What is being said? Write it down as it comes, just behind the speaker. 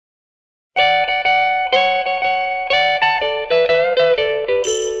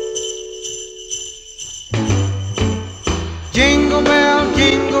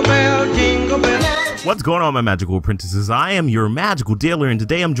What's going on, my magical apprentices? I am your magical dealer, and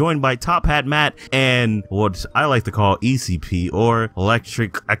today I'm joined by TophattMatt and what I like to call ECP, or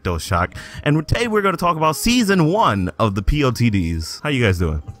Electric Ectoschock. And today we're going to talk about Season 1 of the POTDs. How you guys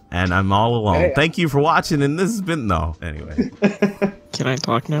doing? And I'm all alone. Hey. Thank you for watching, and this has been... No, anyway. Can I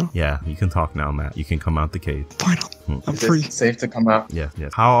talk now? Yeah, you can talk now, Matt. You can come out the cage. Final. I'm free. Safe to come out. Yeah, yeah.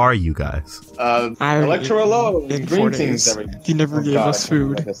 How are you guys? Electro alone. Greetings, He never gave us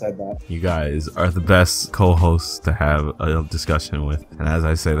food. Like I said that. You guys are the best co-hosts to have a discussion with. And as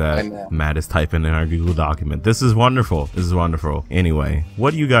I say that, Matt is typing in our Google document. This is wonderful. This is wonderful. Anyway,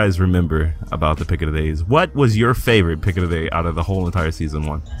 what do you guys remember about the pick of the days? What was your favorite pick of the day out of the whole entire Season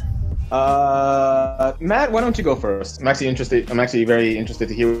 1? Matt, why don't you go first? I'm actually very interested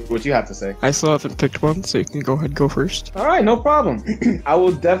to hear what you have to say. I still haven't picked one, so you can go ahead and go first. All right, no problem. I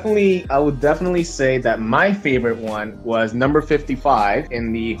will definitely say that my favorite one was number 55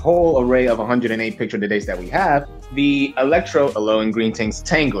 in the whole array of 108 picture of the days that we have, the Electro Alone Greetings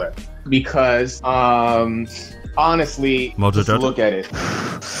Tangler, because honestly, Mojo Jojo? Look at it.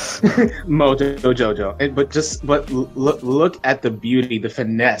 Mojo Jojo. But look at the beauty, the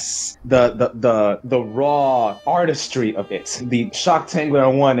finesse, the raw artistry of it. The Shock Tangler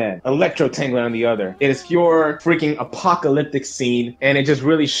on one end, Electro Tangler on the other. It is pure freaking apocalyptic scene, and it just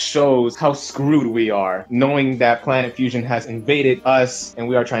really shows how screwed we are, knowing that Planet Fusion has invaded us, and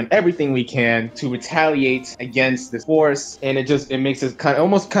we are trying everything we can to retaliate against this force. And it makes it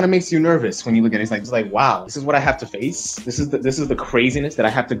almost makes you nervous when you look at it. It's like wow, this is what I have to face. This is the craziness that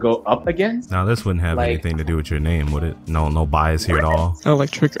I have to go up against. Now this wouldn't have anything to do with your name, would it? No bias here at all.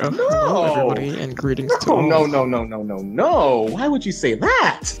 Electric. Hello everybody, and greetings to all. No. Why would you say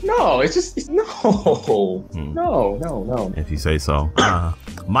that? No, no. If you say so.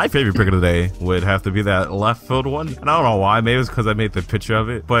 My favorite pick of the day would have to be that left field one. And I don't know why. Maybe it's because I made the picture of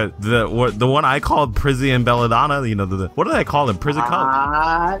it. But the one I called Prizzy and Belladonna. You know, what did I call it? Prizzy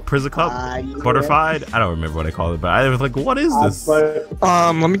Cup? Prizzy Cup? Butterfied? I don't remember what I called it, but I was like, what is this?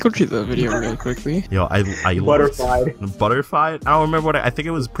 Let me go to the video really quickly. Yo, I Butterfied. Butterfied? I don't remember what I think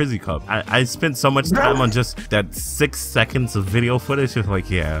it was Prizzy Cup. I spent so much time on just that 6 seconds of video footage. Just like,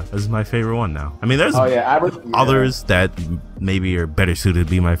 yeah, this is my favorite one now. I mean, there's others that maybe are better suited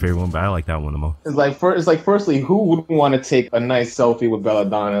to be my favorite one, but I like that one the most. It's like firstly, who wouldn't want to take a nice selfie with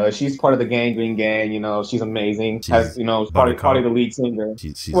Belladonna? She's part of the Green Gang, you know, she's amazing. She's part of the lead singer.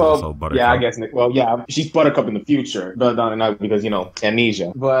 She's also Buttercup. Yeah, I guess. Well, yeah, she's Buttercup in the future. Belladonna not because,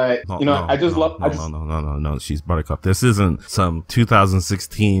 amnesia. But No, she's Buttercup. This isn't some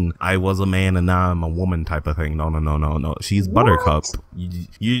 2016 I was a man and now I'm a woman type of thing. No. She's Buttercup.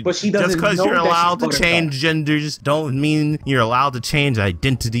 But she doesn't just because know you're allowed to Buttercup. change genders don't mean you're allowed to change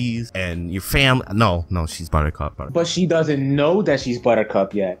identities and your family. No, she's Buttercup. But she doesn't know that she's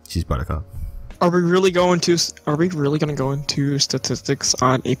Buttercup yet. She's Buttercup. Are we really going to go into statistics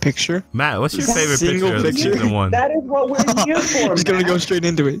on a picture? Matt, what's your favorite picture of Season 1? That is what we're here for. I'm just gonna go straight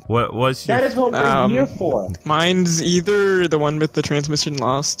into it. That is what we're here for. Mine's either the one with the transmission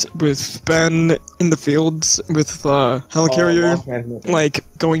lost, with Ben in the fields with the helicarrier, like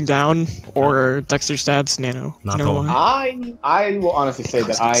going down, or Dexter's dad's Nano. Not the one. I will honestly say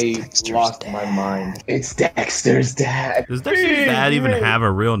that I lost my mind. It's Dexter's dad. Does Dexter's dad even have a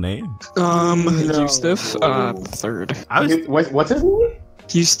real name? Eustace, third. What's his name?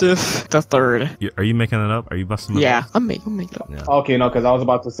 Eustace the third. Are you making it up? Are you busting it up? I'm making it up. Yeah. Okay, no, because I was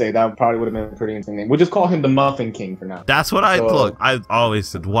about to say that probably would have been a pretty interesting name. We'll just call him the Muffin King for now. That's what I always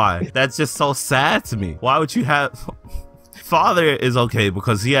said. Why? That's just so sad to me. Why would you have... Father is okay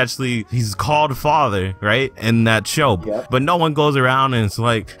because he's called Father, right, in that show. Yep. But no one goes around and it's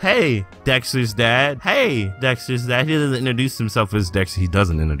like, hey, Dexter's dad. Hey, Dexter's dad. He doesn't introduce himself as Dexter. He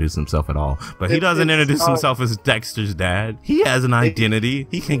doesn't introduce himself at all. But he doesn't introduce himself as Dexter's dad. He has an identity.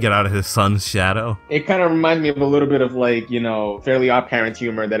 He can get out of his son's shadow. It kind of reminds me of a little bit of Fairly Odd Parents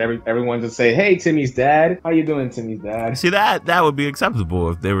humor that everyone just say, hey, Timmy's dad. How you doing, Timmy's dad? See, that would be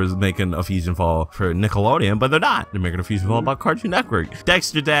acceptable if they was making a FusionFall for Nickelodeon, but they're not. They're making a FusionFall about Cartoon Network.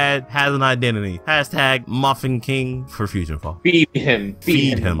 Dexter dad has an identity. # Muffin King for FusionFall. Feed him.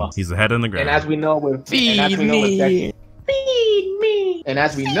 Feed him. He's the head in the ground. And as we know with feed me. And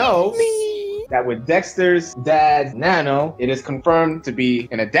as we know that with Dexter's dad, Nano, it is confirmed to be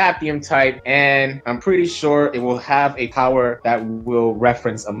an Adaptium type, and I'm pretty sure it will have a power that will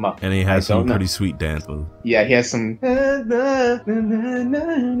reference a muff. And he has some pretty sweet dance moves. Yeah, he has some.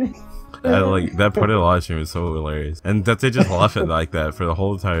 Like that part of the live stream is so hilarious, and that they just left it like that for the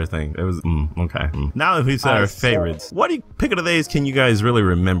whole entire thing. It was okay. Now that we said our favorites, what pick of the days can you guys really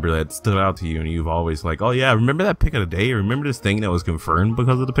remember that stood out to you, and you've always like, oh yeah, remember that pick of the day? Remember this thing that was confirmed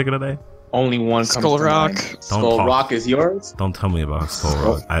because of the pick of the day? only one comes Skull to Rock. mind. Skull Rock is yours? Don't tell me about Skull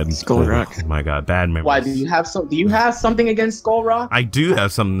Rock. Skull Rock. Oh my god, bad memories. Why do you have something against Skull Rock? I do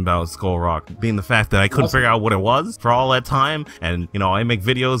have something about Skull Rock, being the fact that I couldn't figure out what it was for all that time, and you know I make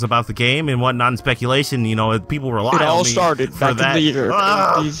videos about the game and whatnot and speculation. You know, people rely on me. It all started back in the year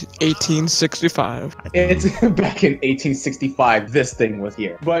 1865. It's back in 1865. This thing was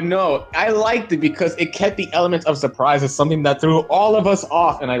here, but no, I liked it because it kept the elements of surprise as something that threw all of us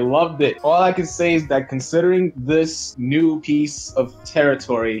off, and I loved it. All I can say is that considering this new piece of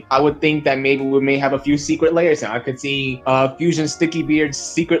territory, I would think that maybe we may have a few secret layers. I could see Fusion Sticky Beard's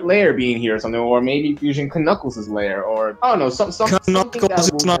secret lair being here or something, or maybe Fusion Knuckles' lair, or I don't know, something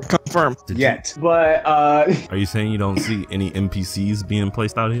Knuckles is not confirmed yet. But are you saying you don't see any NPCs being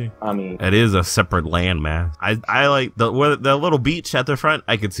placed out here? I mean, it is a separate landmass. I like the little beach at the front.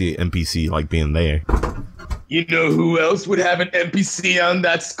 I could see an NPC like being there. You know who else would have an NPC on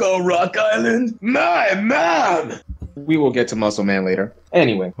that Skull Rock Island? My mom! We will get to Muscle Man later.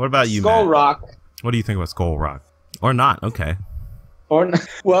 Anyway. What about you, Skull Matt? Rock. What do you think about Skull Rock? Or not, okay. Or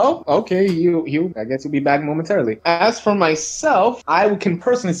well, okay, you. I guess you'll be back momentarily. As for myself, I can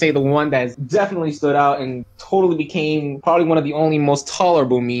personally say the one that definitely stood out and totally became probably one of the only most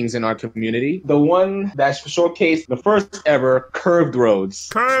tolerable memes in our community. The one that showcased the first ever curved roads.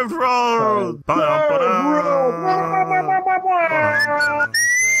 Curved roads.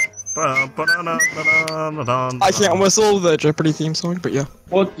 I can't whistle the Jeopardy theme song, but yeah.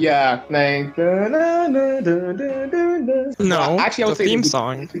 Well, yeah. No, actually, I would say theme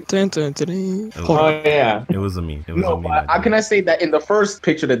song. Oh yeah, it was a meme. How can I say that in the first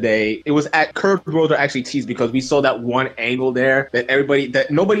picture today, it was at curved roads are actually teased because we saw that one angle there that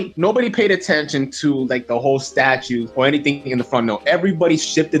nobody paid attention to, like the whole statue or anything in the front. No, everybody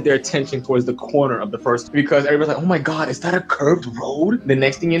shifted their attention towards the corner of the first because everybody's like, oh my god, is that a curved road? The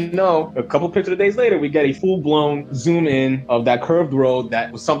next thing you know, a couple pictures of days later, we get a full-blown zoom in of that curved road that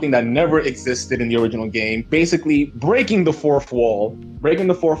was something that never existed in the original game, basically breaking the fourth wall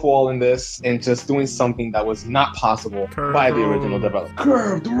in this and just doing something that was not possible by the original developer.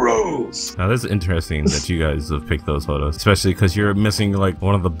 Curved roads. Now this is interesting that you guys have picked those photos, especially because you're missing like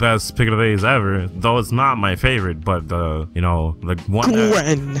one of the best pick of the days ever, though it's not my favorite, but you know, the one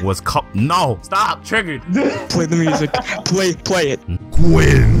that was no, stop, triggered. Play the music. Play it.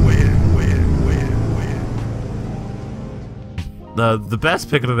 Gwen. The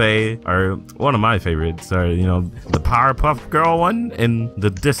best pick of the day are one of my favorites are, you know, the Powerpuff Girl one in the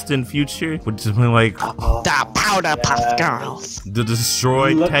distant future, which is like the Powderpuff Girls. The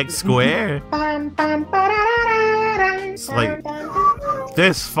destroyed Tech Square. It's like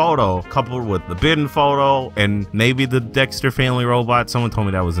this photo coupled with the Bidden photo and maybe the Dexter Family Robot. Someone told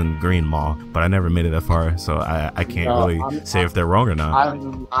me that was in Green Mall, but I never made it that far, so I can't really say if they're wrong or not.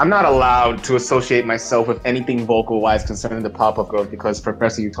 I'm not allowed to associate myself with anything vocal-wise concerning the Powerpuff Girls because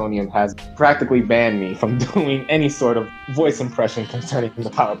Professor Utonium has practically banned me from doing any sort of voice impression concerning the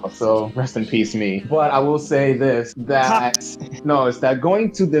Powerpuff. So rest in peace, me. But I will say this: it's that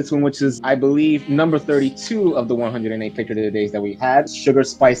going to this one, which is I believe number 32 of the 108 picture of the days that we had. Sugar,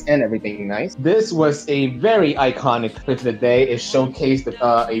 spice, and everything nice. This was a very iconic pick of the day. It showcased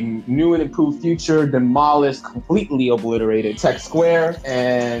a new and improved future, demolished, completely obliterated Tech Square,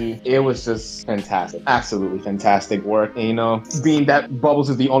 and it was just fantastic. Absolutely fantastic work. And you know, being that Bubbles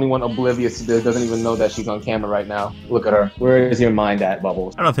is the only one oblivious to this, doesn't even know that she's on camera right now. Look at her. Where is your mind at,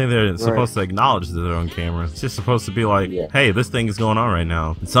 Bubbles? I don't think they're supposed to acknowledge that they're on camera. It's just supposed to be like, hey, this thing is going on right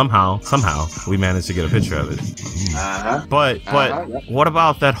now. And somehow, we managed to get a picture of it. But what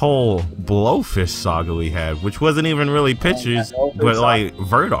about that whole Blowfish saga we had, which wasn't even really pictures, but like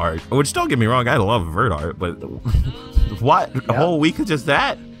vert art? Which, don't get me wrong, I love vert art, but what? A whole week of just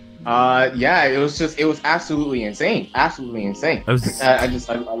that? It was absolutely insane. Absolutely insane. It was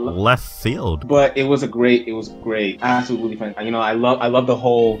I left field. But it was great. Absolutely fun. You know, I love the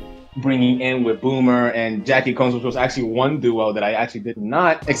whole bringing in with Boomer and Jackie Combs, which was actually one duo that I actually did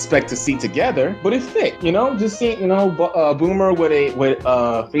not expect to see together, but it fit. You know, just seeing, you know, Boomer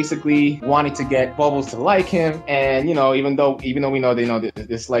with basically wanting to get Bubbles to like him, and you know, even though we know they know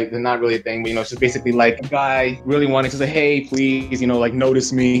this like they're not really a thing, but you know, it's just basically like a guy really wanting to say, hey, please, you know, like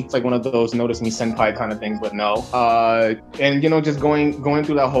notice me. It's like one of those notice me senpai kind of things, but no. And you know, just going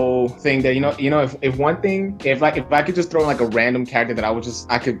through that whole thing that you know, if one thing, if I could just throw like a random character that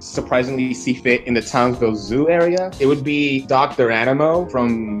I could surprisingly see fit in the Townsville Zoo area, it would be Dr. Animo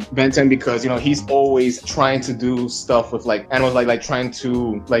from Ben 10, because, you know, he's always trying to do stuff with like animals, like trying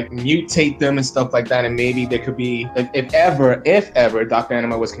to like mutate them and stuff like that. And maybe there could be, if ever Dr.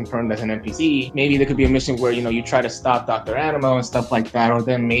 Animo was confirmed as an NPC, maybe there could be a mission where, you know, you try to stop Dr. Animo and stuff like that, or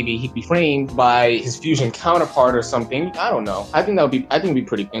then maybe he'd be framed by his fusion counterpart or something. I don't know. I think it'd be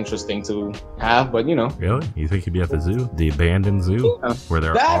pretty interesting to have, but you know. Really? You think he'd be at the zoo? The abandoned zoo? Yeah. Where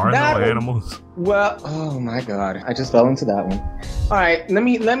there are no animals? Well, oh my god, I just fell into that one. All right, let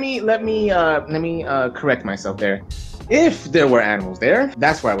me correct myself there. If there were animals there,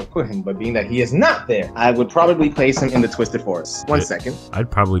 that's where I would put him. But being that he is not there, I would probably place him in the Twisted Forest. One second. I'd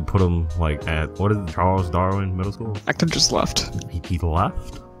probably put him like at, what is it, Charles Darwin Middle School? Actor just left. He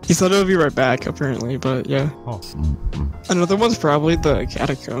left? He said he'll be right back, apparently, but yeah. Oh. Another one's probably the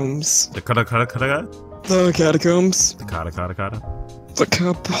catacombs. The catacombs? The catacombs. The cata. The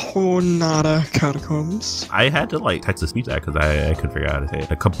Caponata catacombs. I had to like text to speech that because I couldn't figure out how to say it.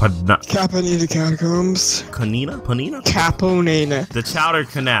 The Caponata catacombs. Panina? Caponata. The Chowder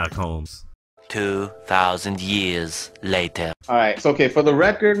Catacombs. 2,000 years later. All right, so okay, for the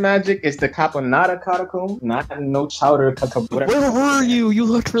record, Magic, it's the Caponata catacomb, not no Chowder catacomb. Where were you? You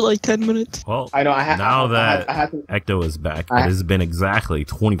left for like 10 minutes. Well, I know. Now that Ecto is back, it has been exactly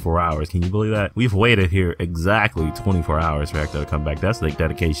 24 hours. Can you believe that? We've waited here exactly 24 hours for Ecto to come back. That's the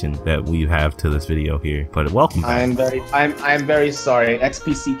dedication that we have to this video here. But welcome back. I'm very sorry.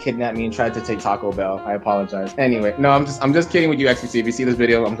 XPC kidnapped me and tried to take Taco Bell. I apologize. Anyway, no, I'm just kidding with you, XPC. If you see this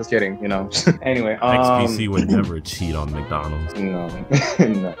video, I'm just kidding. You know. Anyway, XPC would never cheat on McDonald's.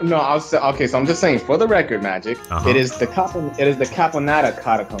 No. I'll say, okay. So I'm just saying, for the record, Magic, it is the Caponata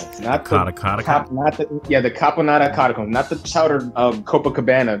catacombs, not the Caponata catacombs, not the Chowder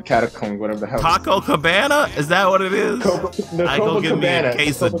Copacabana catacombs, whatever the hell. Taco Cabana? Is that what it is? I go give me a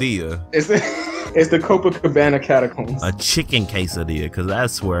quesadilla. It's the Copacabana catacombs. A chicken quesadilla, because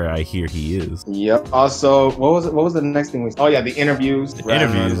that's where I hear he is. Yep. Also, what was the next thing we? Oh yeah, the interviews.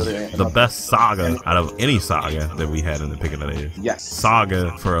 The best saga out of any saga that we had in the Pick of the Day. Yes.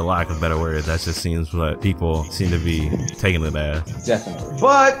 Saga, for a lack of better word, that just seems what people seem to be taking it as. Definitely.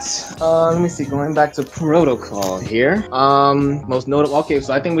 But let me see. Going back to protocol here. Most notable. Okay,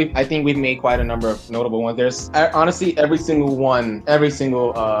 so I think we've made quite a number of notable ones. There's honestly every single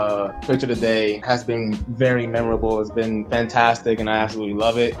picture today has been very memorable. It's been fantastic, and I absolutely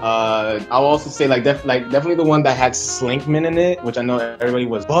love it. I'll also say definitely the one that had Slinkman in it, which I know everybody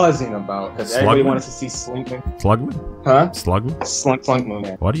was buzzing about because everybody wanted to see Slinkman. Slugman? Huh? Slugman? Slunkman,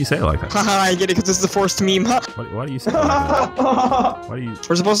 man. Why do you say it like that? Haha, I get it because this is a forced meme. Huh? Why do you say it like that? Why do you?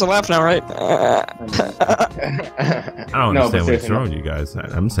 We're supposed to laugh now, right? I don't understand what's wrong with you guys.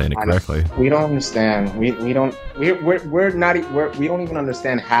 I'm saying it correctly. We don't understand. We don't even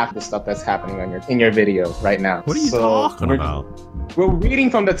understand half the stuff that's happening in your video right now. What are you talking about? We're reading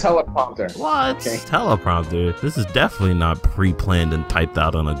from the teleprompter. What? Okay. Teleprompter? This is definitely not pre-planned and typed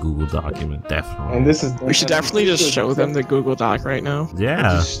out on a Google document. Definitely. And we should definitely just show them the Google Doc right now.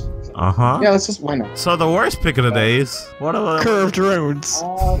 Yeah. Yeah, let's just why not? So the worst pick of the days. What are the curved roads?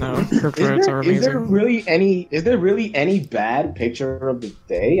 No, curved roads are amazing. Is there really any bad picture of the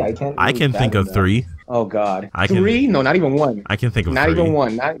day? I can think of three. Oh God. Three? No, not even one. I can think of not three. Even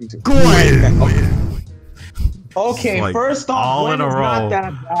one. Not even two. Gwen. Okay, like first off, all Gwen in a is row. not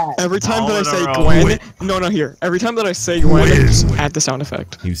that bad. Every time that I say Gwen, no, here. Every time that I say Gwen, just add the sound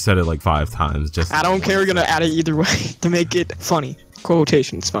effect. You said it like 5 times. Just I don't care. We're gonna add it either way to make it funny.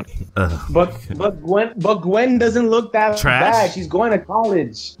 Quotations funny. But Gwen doesn't look that bad. She's going to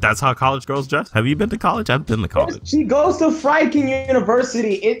college. That's how college girls dress. Have you been to college? I've been to college. She goes to Friken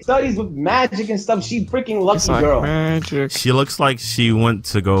University. It studies with magic and stuff. She's freaking lucky girl. Magic. She looks like she went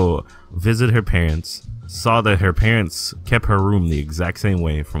to go visit her parents. Saw that her parents kept her room the exact same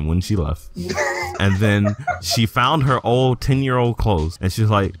way from when she left. And then she found her old 10-year-old clothes and she's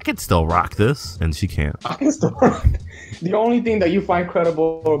like, I can still rock this. And she can't. I can still rock. The only thing that you find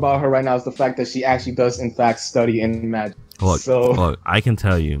credible about her right now is the fact that she actually does in fact study in magic. Look, I can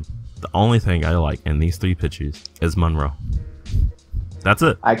tell you the only thing I like in these 3 pictures is Monroe. That's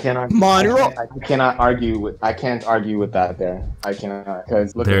it. I cannot. Monroe. I can't argue with that. There, I cannot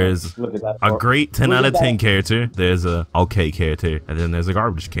because there's a great 10 out of 10 character. There's a okay character, and then there's a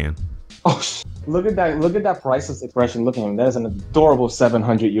garbage can. Oh, look at that! Look at that priceless expression. Look at him. That is an adorable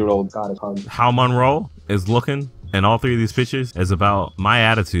 700-year-old goddess. How Monroe is looking in all 3 of these pictures is about my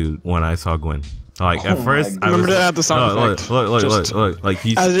attitude when I saw Gwen. Like at first, I remember to add the sound effect. Look. Like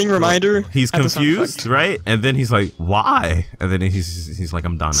he's as a reminder. He's confused, right? And then he's like, "Why?" And then he's like,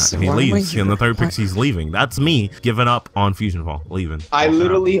 "I'm done." So and he leaves. In the third picture, he's leaving. That's me giving up on FusionFall, leaving. I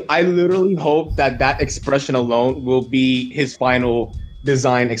literally hope that expression alone will be his final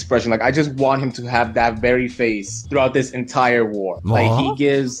design expression. Like, I just want him to have that very face throughout this entire war. Like, he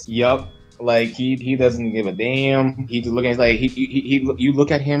gives, like he doesn't give a damn. He's looking like you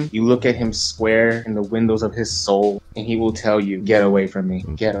look at him square in the windows of his soul, and he will tell you, "Get away from me,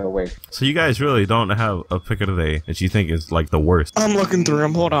 get away." So you guys really don't have a pick of the day that you think is like the worst? I'm looking through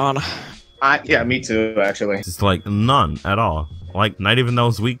them. Hold on. Yeah, me too, actually. It's like none at all. Like, not even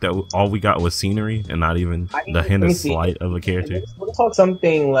those week that all we got was scenery and not even the hint of slight of a character. We'll talk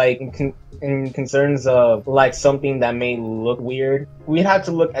something like in concerns of like something that may look weird. We have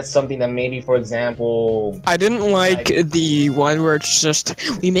to look at something that maybe, for example, I didn't like the one where it's just,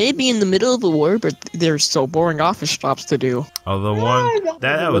 we may be in the middle of a war, but there's so boring office jobs to do. Oh, the one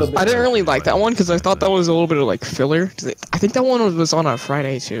that was. I didn't really like that one because I thought that was a little bit of like filler. I think that one was on a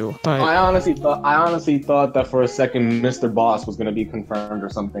Friday too. But I honestly thought that for a second Mr. Boss was gonna be confirmed or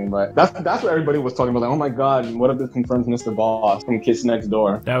something. But that's what everybody was talking about. Like, oh my god, what if this confirms Mr. Boss from Kids Next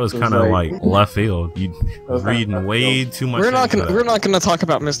Door? That was kind of like left field. You reading way too much. We're not gonna talk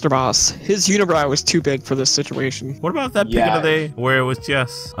about Mr. Boss. His unibrow was too big for this situation. What about that pick of the day where it was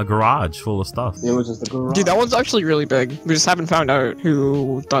just a garage full of stuff? It was just a garage. Dude, that one's actually really big. We just haven't found out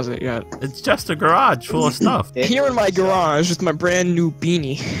who does it yet. It's just a garage full of stuff. Here in my garage with my brand new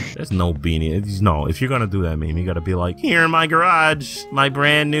beanie. There's no beanie. No, if you're gonna do that meme, you gotta be like, here in my garage, my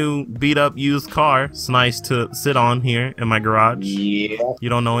brand new beat up used car. It's nice to sit on here in my garage. Yeah. You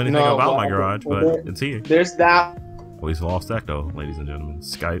don't know anything about my garage, but it's here. There's that. We lost echo, ladies and gentlemen.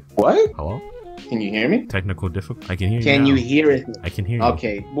 Skype. What? Hello? Can you hear me? Technical difficulty. I can hear you. Can you hear it? I can hear you.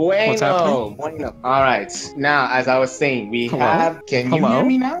 Okay. Bueno. All right. Now, as I was saying, we have. Can you hear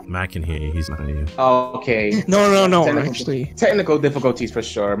me now? Matt can hear you. He's not hearing you. Okay. No. Actually, technical difficulties for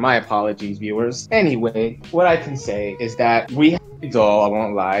sure. My apologies, viewers. Anyway, what I can say is that we have a doll. I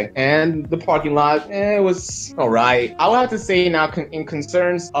won't lie, and the parking lot. It was all right. I will have to say now, in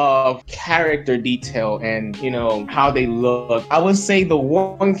concerns of character detail and how they look, I would say the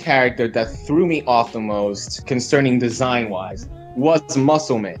one character that threw me off the most concerning design-wise was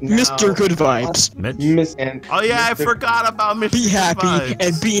Muscle Man. Mr. Good Vibes. I forgot about Mr. Be happy Good Vibes.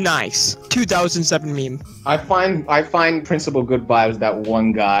 and be nice. 2007 meme. I find Principal Good Vibes that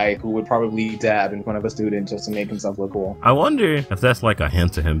one guy who would probably dab in front of a student just to make himself look cool. I wonder if that's like a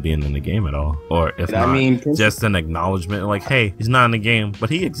hint to him being in the game at all, or if just an acknowledgement, like, hey, he's not in the game, but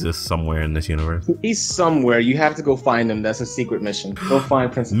he exists somewhere in this universe. He's somewhere. You have to go find him. That's a secret mission. Go find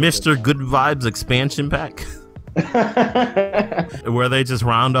Principal. Mr. Good Vibes expansion pack. Where they just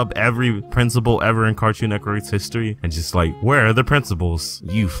round up every principal ever in Cartoon Network's history and just like, where are the principals?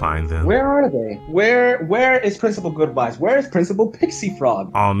 You find them. Where are they? Where is Principal Good Vibes? Where is Principal Pixie Frog?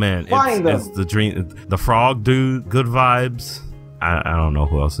 Oh man, it's the frog dude, Good Vibes. I don't know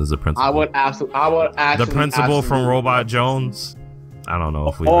who else is the principal. I would actually the principal from Robot Jones. I don't know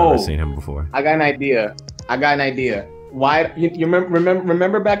if we've ever seen him before. I got an idea. Why you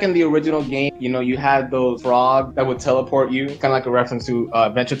remember back in the original game, you had those frogs that would teleport you, kind of like a reference to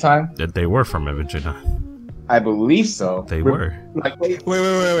Adventure Time? That they were from Adventure Time. I believe so. They were. Like, wait.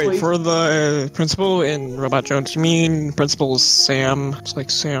 For the principal in Robot Jones, you mean Principal Sam? It's like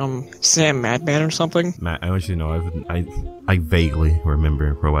Sam Madman or something? Matt, I want you to know, I vaguely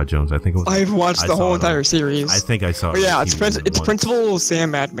remember Robot Jones. I think it was. I've watched the whole entire series. I think I saw it. Yeah, it's Principal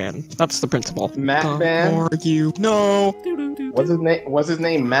Sam Madman. That's the principal. Madman? Argue. No. What's his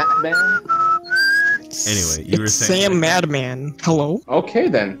name? Madman? Anyway, you were saying Sam Madman. Hello. Okay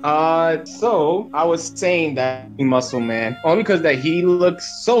then. So I was saying that Muscle Man only because that he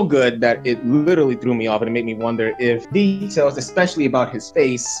looks so good that it literally threw me off and it made me wonder if details, especially about his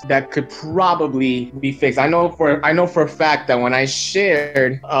face, that could probably be fixed. I know for a fact that when I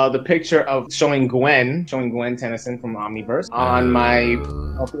shared the picture of showing Gwen Tennyson from Omniverse on my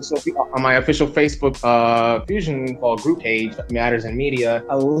official Facebook FusionFall group page, Matters in Media,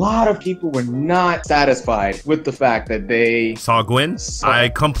 a lot of people were not satisfied with the fact that they saw Gwen. I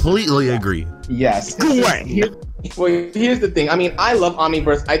completely agree. Yes. Gwen. Well, here's the thing. I mean, I love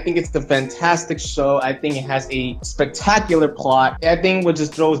Omniverse. I think it's a fantastic show. I think it has a spectacular plot. I think what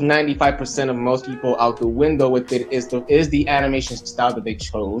just throws 95% of most people out the window with it is the animation style that they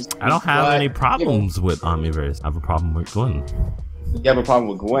chose. I don't have any problems with Omniverse. I have a problem with Gwen. You have a problem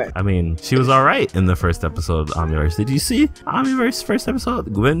with Gwen. I mean, she was alright in the first episode of Omniverse. Did you see Omniverse first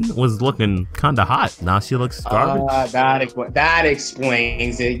episode? Gwen was looking kinda hot. Now she looks garbage. That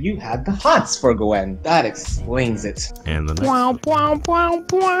explains it. You had the hots for Gwen. That explains it. And the next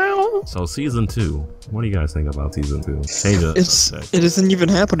So season 2. What do you guys think about season 2? It isn't even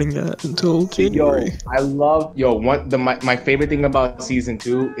happening yet until January. My favorite thing about season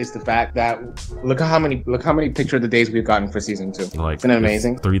 2 is the fact that look how many picture of the days we've gotten for season 2. Like, isn't it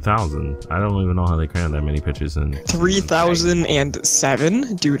amazing? 3,000. I don't even know how they cram that many pictures in.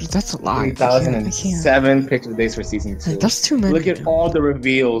 3,007? Dude, that's a lot. 3,007 picture days for season 2. That's too many. Look at all the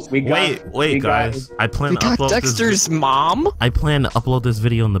reveals. Wait, guys. I plan to upload Dexter's mom? I plan to upload this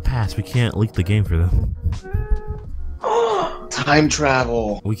video in the past. We can't leak the game for them. Time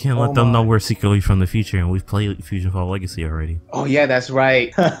travel. We can't let them know we're secretly from the future and we've played FusionFall Legacy already. Oh yeah, that's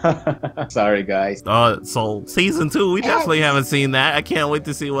right. Sorry guys. So season 2, we definitely haven't seen that. I can't wait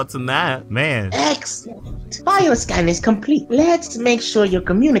to see what's in that. Man. Excellent. Bioscan is complete. Let's make sure your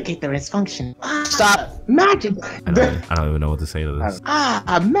communicator is functioning. Stop. Magic. I don't even know what to say to this.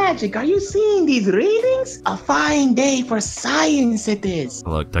 Magic. Are you seeing these readings? A fine day for science it is.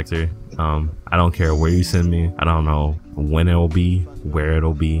 Look, Dexter, I don't care where you send me. I don't know when it'll be, where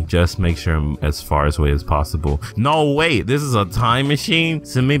it'll be. Just make sure I'm as far away as possible. No, wait, this is a time machine?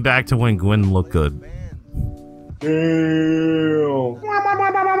 Send me back to when Gwen looked good. I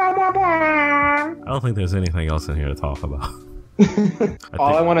don't think there's anything else in here to talk about.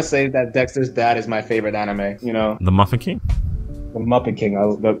 All I want to say is that Dexter's Dad is my favorite anime, you know? The Muffin King? The Muppet King.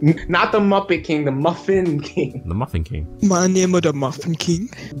 Not the Muppet King, the Muffin King. The Muffin King. My name is the Muffin King.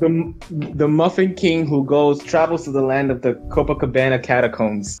 The Muffin King who travels to the land of the Copacabana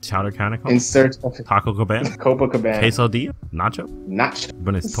catacombs. Chowder Catacombs? In search of Taco Cabana? Copacabana. Quesadilla? Nacho? Nacho.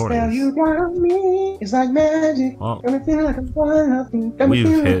 But it's tortoise. You got me. It's like magic. Well,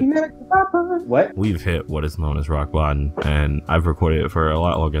 we've hit what is known as rock bottom, and I've recorded it for a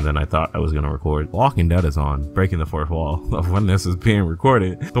lot longer than I thought I was gonna record. Walking Dead is on, breaking the fourth wall of when this is being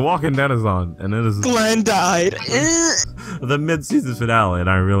recorded. The Walking Dead is on, and it is Glenn died. the mid-season finale, and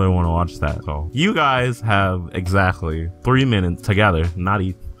I really want to watch that. So you guys have exactly 3 minutes together, not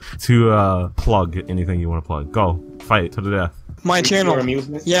each, to plug anything you want to plug. Go fight to the death. My channel.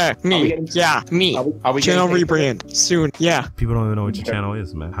 Yeah, me. Me. Channel rebrand soon. Yeah. People don't even know what your channel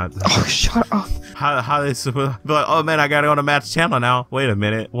is, man. Shut up. How they supposed be like, oh man, I gotta go to Matt's channel now. Wait a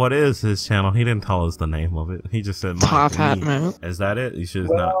minute. What is his channel? He didn't tell us the name of it. He just said TophattMatt. Is that it? You should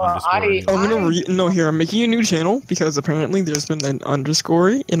not underscore. I'm making a new channel because apparently there's been an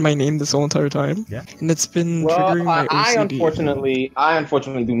underscore in my name this whole entire time. Yeah. And it's been triggering my OCD. I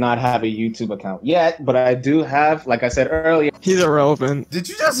unfortunately do not have a YouTube account yet, but I do have, like I said earlier. He's irrelevant. Did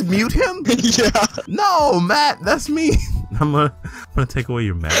you just mute him? Yeah. No, Matt, that's me. I'm gonna take away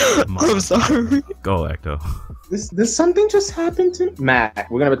your Matt. I'm sorry. Go, Ecto. This something just happened to Matt.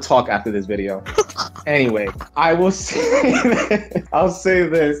 We're gonna talk after this video. Anyway, I'll say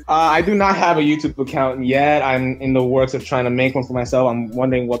this. I do not have a YouTube account yet. I'm in the works of trying to make one for myself. I'm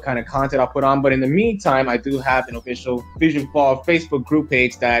wondering what kind of content I'll put on. But in the meantime, I do have an official FusionFall Facebook group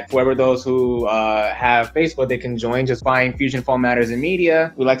page that whoever those who have Facebook, they can join. Just find FusionFall Matters in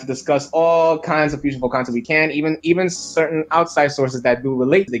Media. We like to discuss all kinds of FusionFall content we can, even certain outside sources that do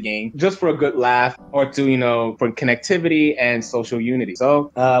relate to the game, just for a good laugh or to, you know, for connectivity and social unity.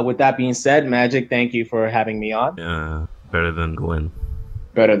 So with that being said, Magic, thank you for having me on. Yeah, better than Gwen.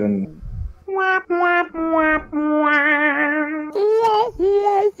 Better than...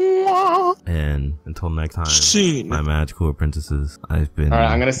 And until next time, my magical apprentices, I've been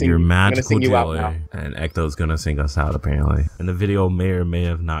I'm gonna sing, your magical jailer, and Ecto's gonna sing us out apparently. And the video may or may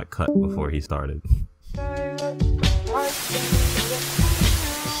have not cut before he started.